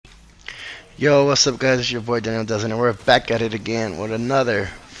Yo, what's up, guys? It's your boy Daniel Dozen, and we're back at it again with another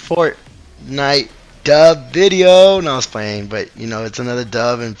Fortnite dub video. No, I was playing, but you know, it's another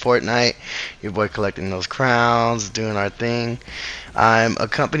dub in Fortnite. Your boy collecting those crowns, doing our thing. I'm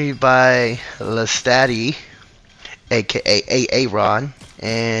accompanied by Lestatty, aka Aaron,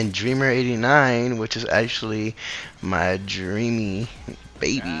 and Dreamer89, which is actually my dreamy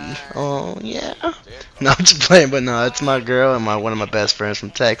baby. Oh yeah. No, I'm just playing, but no, it's my girl and one of my best friends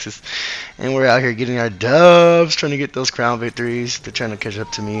from Texas, and we're out here getting our dubs, trying to get those crown victories. They're trying to catch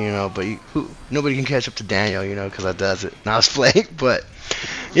up to me, you know, but nobody can catch up to Daniel, you know, because I does it. Now I was playing, but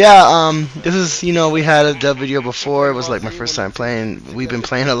yeah, this is, you know, we had a dub video before. It was like my first time playing. We've been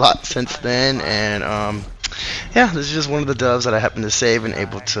playing a lot since then, and yeah, this is just one of the dubs that I happen to save and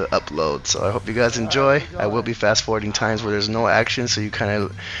able to upload. So I hope you guys enjoy. I will be fast forwarding times where there's no action, so you kind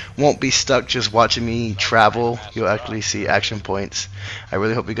of won't be stuck just watching me travel. You'll actually see action points. I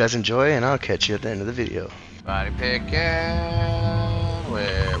really hope you guys enjoy, and I'll catch you at the end of the video. Body picking,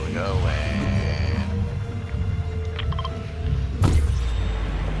 where we going?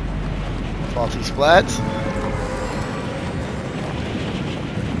 Faulty splats.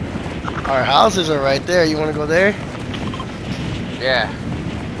 Our houses are right there. You want to go there? Yeah.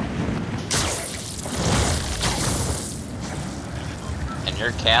 And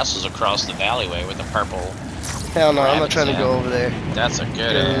your castle's across the alleyway with the purple. Hell no, I'm not trying to go over there. That's a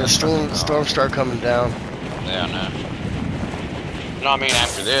good The storm start coming down. Yeah, no. No, I mean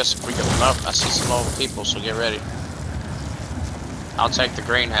after this, if we get them up, I see some old people, so get ready. I'll take the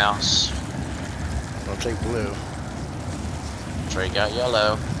greenhouse. I'll take blue. Trey got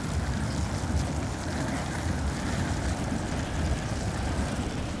yellow.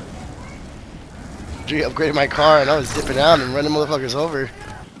 He upgraded my car and I was dipping out and running motherfuckers over.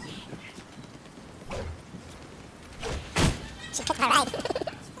 She took my ride.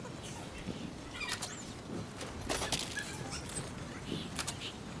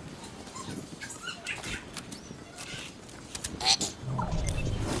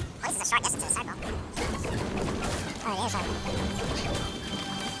 Oh, this is a short distance to the circle. Oh, it is short.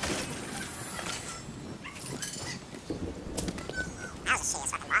 That was a shitty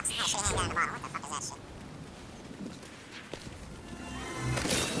fucking box. Had a shitty hand down the bottom. What the fuck is that shit?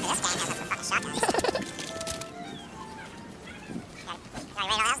 This game has a fucking shotgun. Got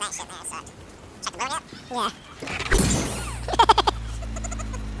right all that shit there, so check the moon yet? Yeah.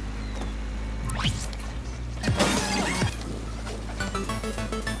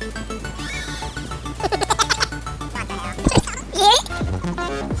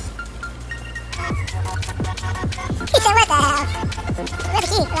 He said, what the hell? Where's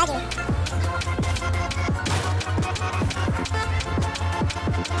the key? Roger.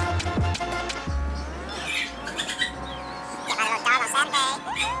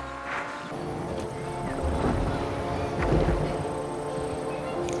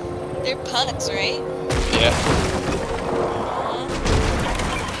 They're punks, right? Yeah.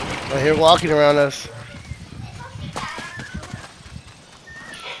 I hear walking around us.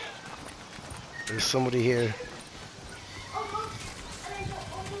 There's somebody here.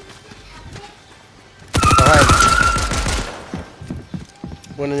 Alright.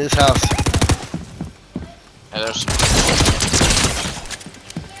 One in this house. Yeah, there's.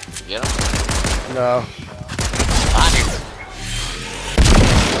 Get him? No. Behind you.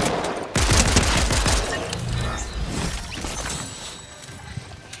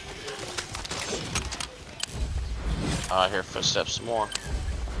 I hear footsteps some more.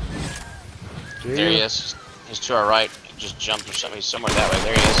 There he is. He's to our right. He just jumped or something. He's somewhere that way.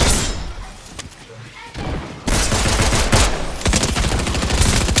 There he is.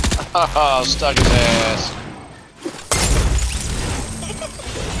 Oh, stuck his ass.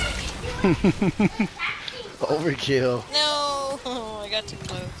 Overkill. No, I got too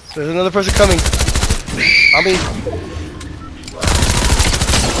close. There's another person coming. I mean.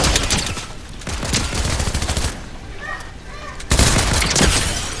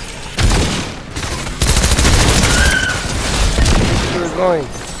 Where are we going?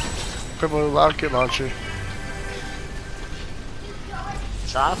 Purple rocket launcher.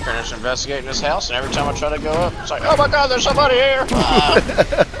 Trying to finish investigating this house, and every time I try to go up, it's like, oh my god, there's somebody here! Ah.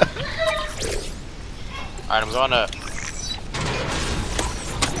 Alright, I'm going up.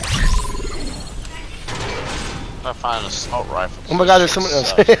 I find an assault rifle. Oh my god, there's someone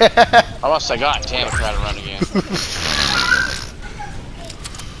else. I must say, god damn it, try to run again.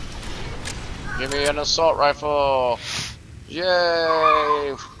 Give me an assault rifle!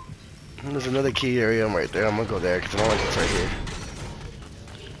 Yay! There's another key area. I'm right there. I'm gonna go there because I don't like it's right here.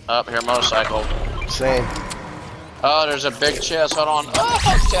 Up here, motorcycle. Same. Oh, there's a big chest. Hold on.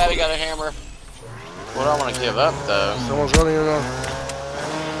 Oh, Daddy got a hammer. What do I want to give up though? Someone's rolling in on.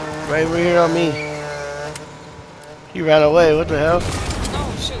 Right over here on me. He ran away. What the hell?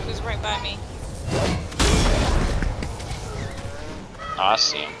 Oh shoot, he was right by me. Oh, I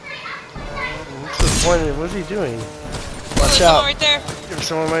see him. What's the point of it? What's he doing? Oh, Watch there's out. someone right there. There's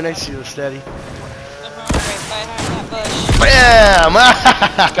someone right next to you, Steady. Right behind that bush. Bam!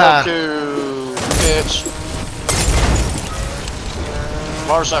 Go to bitch.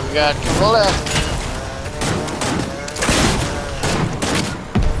 Motorcycle guy, come to the left.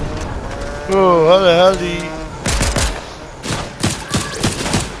 Oh, how the hell do you...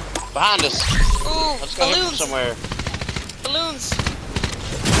 Behind us. Ooh, Let's go hit him balloons. somewhere. Balloons.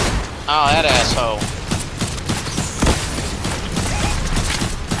 Oh, that asshole.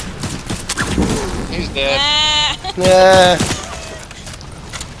 He's dead. Ah. Yeah.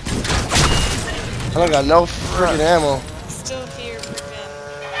 I don't got no freaking ammo. Still here, Ruben.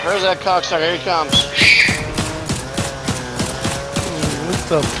 Where's that cocksucker? Here he comes. What's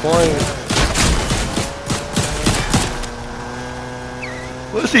the point?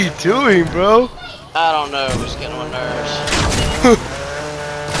 What's he doing, bro? I don't know. He's getting on my nerves.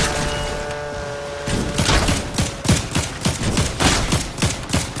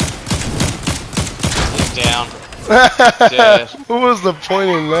 He's down. Dead. What was the point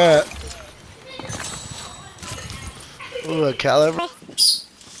in that? Ooh, a caliber?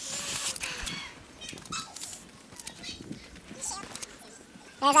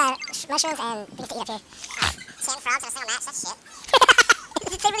 There's mushrooms and things to eat up here. 10 frogs in a single match, that's shit. Is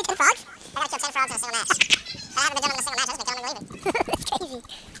it really 10 frogs? I gotta kill 10 frogs in a single match. I haven't been doing them in a single match, I've just been killing them and leaving. That's crazy.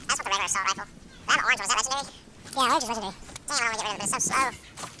 That's what the regular assault rifle. I have an orange one, is that legendary? Yeah, orange is legendary. Damn, I wanna get rid of it, it's so slow.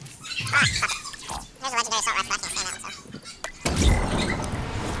 Ah, fuck it. There's a legendary assault rifle, I can't stand that one, so.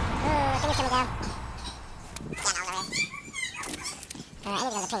 Ooh, can you kill me down? Yeah, no, over here. Alright, I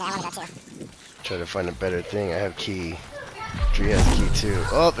need to go to the ping that I wanna go to. Try to find a better thing. I have key. Tree has key too.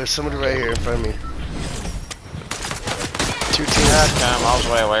 Oh, there's somebody right here in front of me. Two teams. I was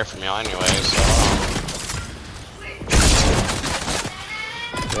way away from y'all anyway, so.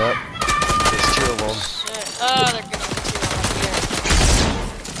 Yep. There's two of them. Shit. Oh, they're getting two up here.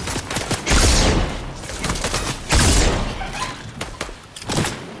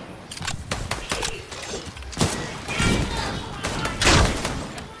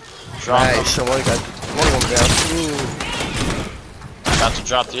 Drop Nice. them. Someone got one of them down. Ooh. About to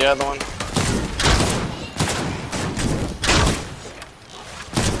drop the other one.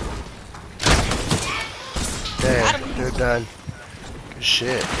 Damn, they're done. Good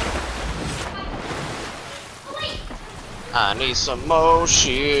shit. I need some more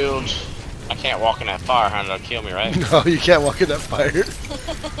shield. I can't walk in that fire, huh? That'll kill me, right? No, you can't walk in that fire.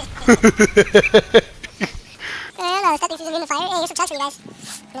 Hello, that thing's in the fire. Hey, here's some chucks for you guys.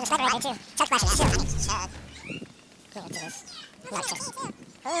 There's a sniper right there too. Chuck flashing. Yeah, I need to chug. Here, do this. Not chips.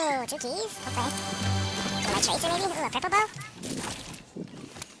 Ooh, 2 keys. Okay. My tracer maybe? Ooh, a purple bow.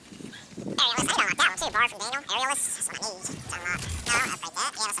 Aerialist. I can unlock that one too. Bar from Daniel. Aerialist. That's what I need to unlock. No, upgrade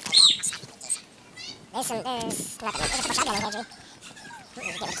that. Yeah, let's upgrade that. That's not gonna be decent. There's nothing. There's a couple shotgun in here, Jimmy. Ooh,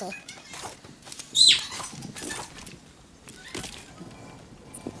 get a key.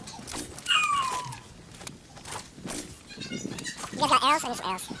 You guys got arrows? I need some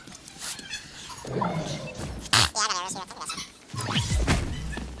arrows. Yeah, I got arrows here. I think that's it.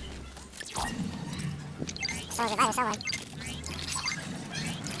 Someone's reviving someone.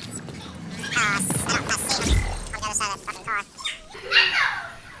 I don't see him on the other side of the fucking car.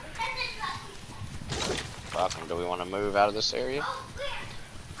 Fuck 'em. Do we want to move out of this area?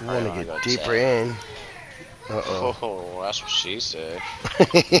 We want to Go get deeper check. in. Uh-oh. Oh, that's what she said.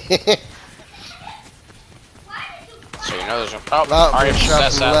 So you know there's a... Oh, already shot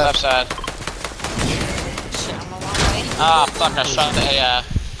that from side, the left side. Shit, I'm a long way. Ah, fuck, I shot the AI.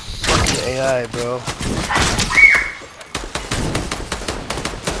 The AI, bro.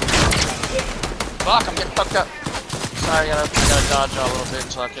 Fuck, I'm getting fucked up. Sorry, I gotta dodge y'all a little bit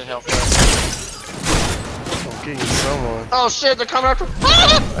until I can help her. I'm getting someone. Oh shit, they're coming after.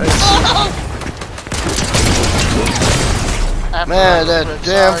 Man, that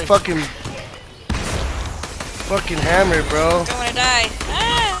damn fucking hammer, bro. Don't wanna die.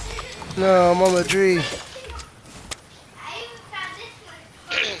 Ah! No, I'm on the tree.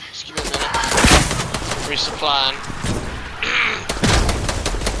 Just give me a minute. Resupplying.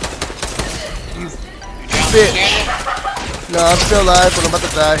 You down, bitch. Daniel? No, I'm still alive, but I'm about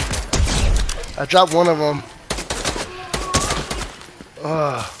to die. I dropped one of them.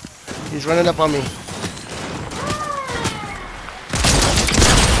 Oh, he's running up on me.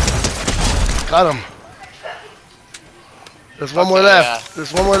 Got him. There's one more left.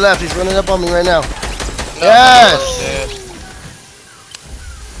 There's one more left. He's running up on me right now. Yes!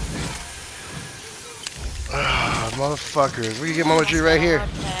 Motherfuckers. We can get Mama G right here.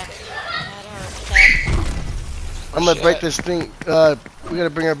 I'm gonna break this thing. We gotta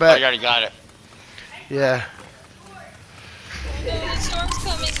bring her I back. already got it. Yeah. The storm's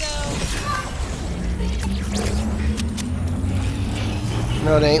coming, go.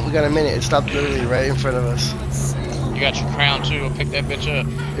 No, it ain't. We got a minute. It stopped literally right in front of us. You got your crown too. We'll pick that bitch up.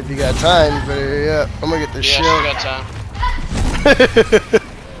 If you got time, you better hurry up. I'm gonna get this Yeah, shield. you got time.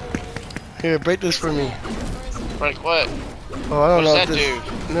 Here, break this for me. Break what? Oh, I don't know. What does If that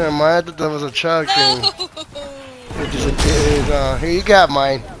this... do? Never mind. I thought that was a chug thing. No! It just here, you got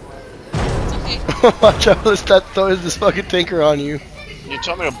mine. It's okay. Watch out. Let's start throwing this fucking tanker on you. You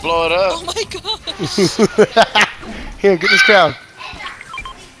told me to blow it up. Oh my gosh. Here, get this crown.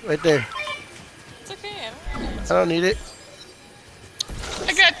 Right there. It's okay. I don't need it.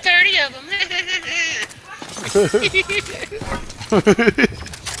 I got 30 of them.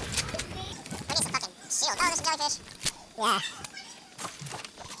 I need some fucking shield. Oh, there's some jellyfish. Yeah.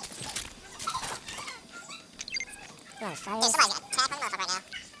 Dude, somebody's got attack on the motherfucker right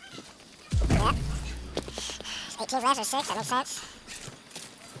now. Yep. 18 left or 6, that makes sense.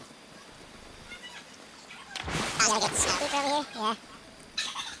 I gotta get snow. Over here? Yeah.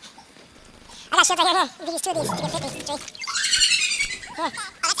 I got shields right here. You can use 2 of these to get 50. 3. Here. Oh,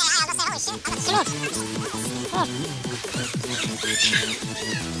 that's AI. I was gonna say, holy shit.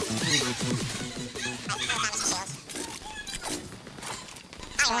 Come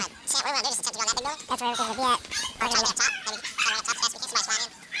here. What do we want to do? Just attempt to go on that big building? That's where everything will be at. Or try to get up top. Maybe try to get up top fast. We can somebody flying in.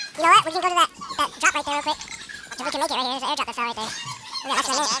 You know what? We can go to that drop right there real quick. If we can make it right here. There's an airdrop that fell right there. We got less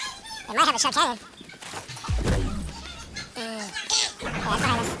than a minute. It might have a shot cannon. Yeah, it's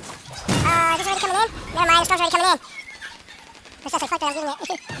behind us. Is this already coming in? Never mind, the storm's already coming in. What's that? Fuck that, I'm getting it. Well, I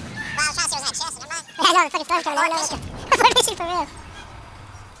was trying to see what was in that chest, never mind. Yeah, I know, the fucking storm's coming in. We're fishing for real.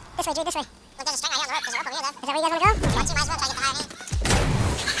 This way, dude, this way. Look, there's a string right here on the rope. There's a rope over here, though. Is that where you guys want to go? Well, you might as well try to get the higher hand.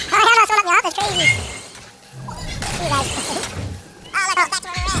 Oh, hell no, someone up me off. That's crazy. See you guys. Oh, look, it's back to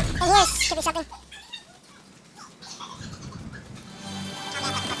where we were at. And here's, could be something.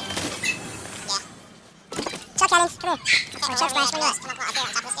 Chuck cannons, come here. Or chuck splash, where you at? Come on, up here on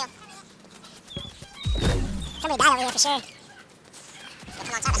top of this hill. Somebody died over here for sure.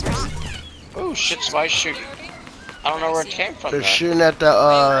 Come on top, that's where we're at. Oh shit, somebody's shooting. I don't know where it came from. They're though. shooting at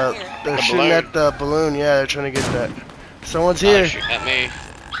the balloon. Yeah, they're trying to get that. Someone's Oh, they're here. shooting at me.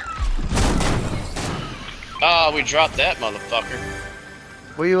 Oh, we dropped that motherfucker.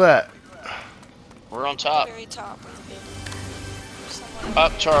 Where you at? We're on top. Very top of the building. Someone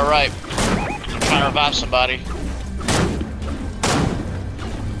Up to our right. I'm trying to revive somebody.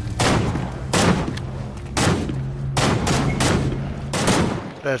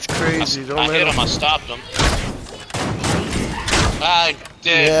 That's crazy. Don't I let hit him. him, I stopped him. I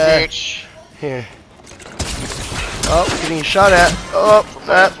did, Yeah. bitch. Here. Oh, getting shot at. Oh,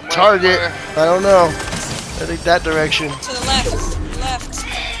 that From where? target. Where? I don't know. I think that direction. to the left. Left.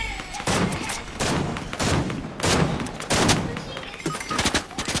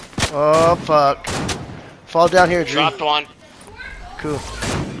 Oh, fuck. Fall down here, Drew. Dropped one. Cool.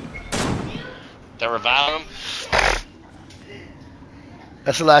 They revived him.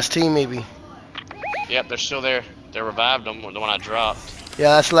 That's the last team, maybe. Yep, they're still there. They revived them, the one I dropped.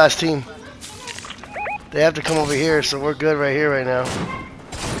 Yeah, that's the last team. They have to come over here, so we're good right here right now.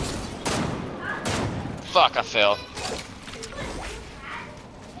 Fuck, I fell.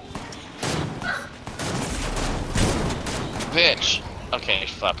 Bitch. Okay,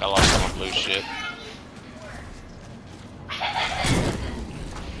 fuck, I lost all my blue shit.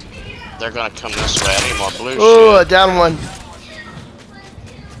 They're gonna come this way. I need more blue Oh, shit. down one.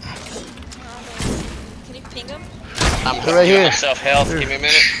 Can you ping him? I'm Right giving here. myself health. Give me a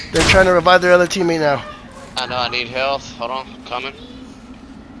minute. They're trying to revive their other teammate now. I know I need health. Hold on, I'm coming.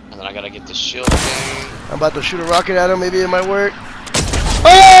 And then I gotta get this shield thing. I'm about to shoot a rocket at him. Maybe it might work.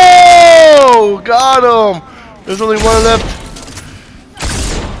 Oh! Got him! There's only one left.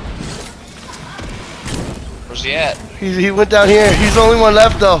 Where's he at? He went down here. He's the only one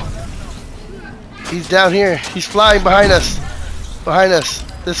left, though. He's down here. He's flying behind us. Behind us.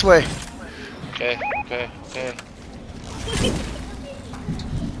 This way. Okay, okay, okay.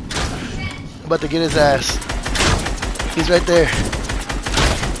 I'm about to get his ass. He's right there.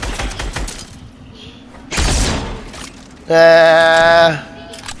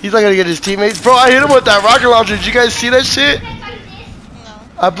 He's not gonna get his teammates. Bro, I hit him with that rocket launcher. Did you guys see that shit? No.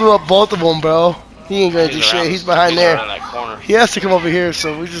 I blew up both of them, bro. He ain't gonna do around- shit. He's behind around there. in that corner. He has to come over here,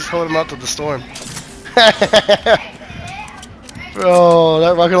 so we just hold him out to the storm. Bro,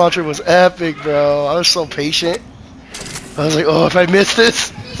 that rocket launcher was epic, bro. I was so patient. I was like, oh, if I miss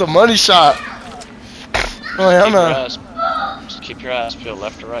this, it's a money shot. Oh, hell no. Just keep your eyes peeled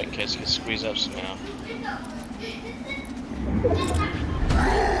left or right in case you get squeezed up somehow. What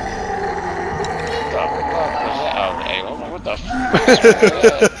the fuck was that? Oh, the halo. What the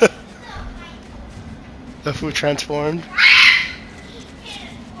fuck? The food transformed.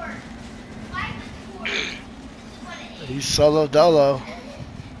 He's solo dolo.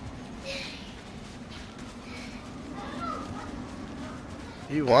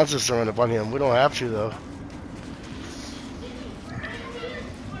 He wants us to run up on him. We don't have to though.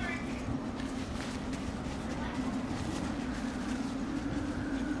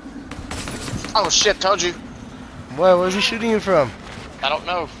 Oh shit, told you. What? Where's he shooting you from? I don't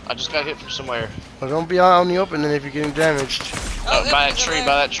know. I just got hit from somewhere. Well, don't be out in the open then if you're getting damaged. Oh, by that tree,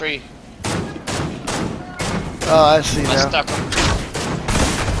 by that tree. Oh, I see I now. stuck him.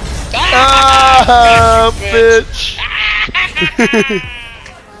 Ah, bitch.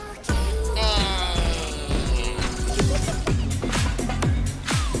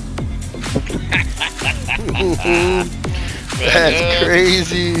 That's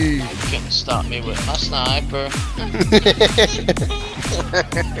crazy. You couldn't stop me with my sniper.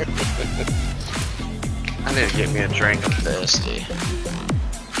 I need to get me a drink. I'm thirsty.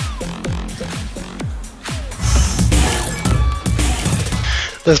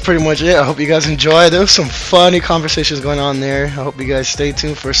 That's pretty much it. I hope you guys enjoyed. There was some funny conversations going on there. I hope you guys stay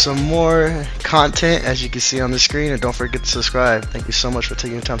tuned for some more content as you can see on the screen. And don't forget to subscribe. Thank you so much for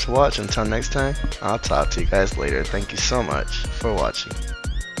taking the time to watch. Until next time, I'll talk to you guys later. Thank you so much for watching.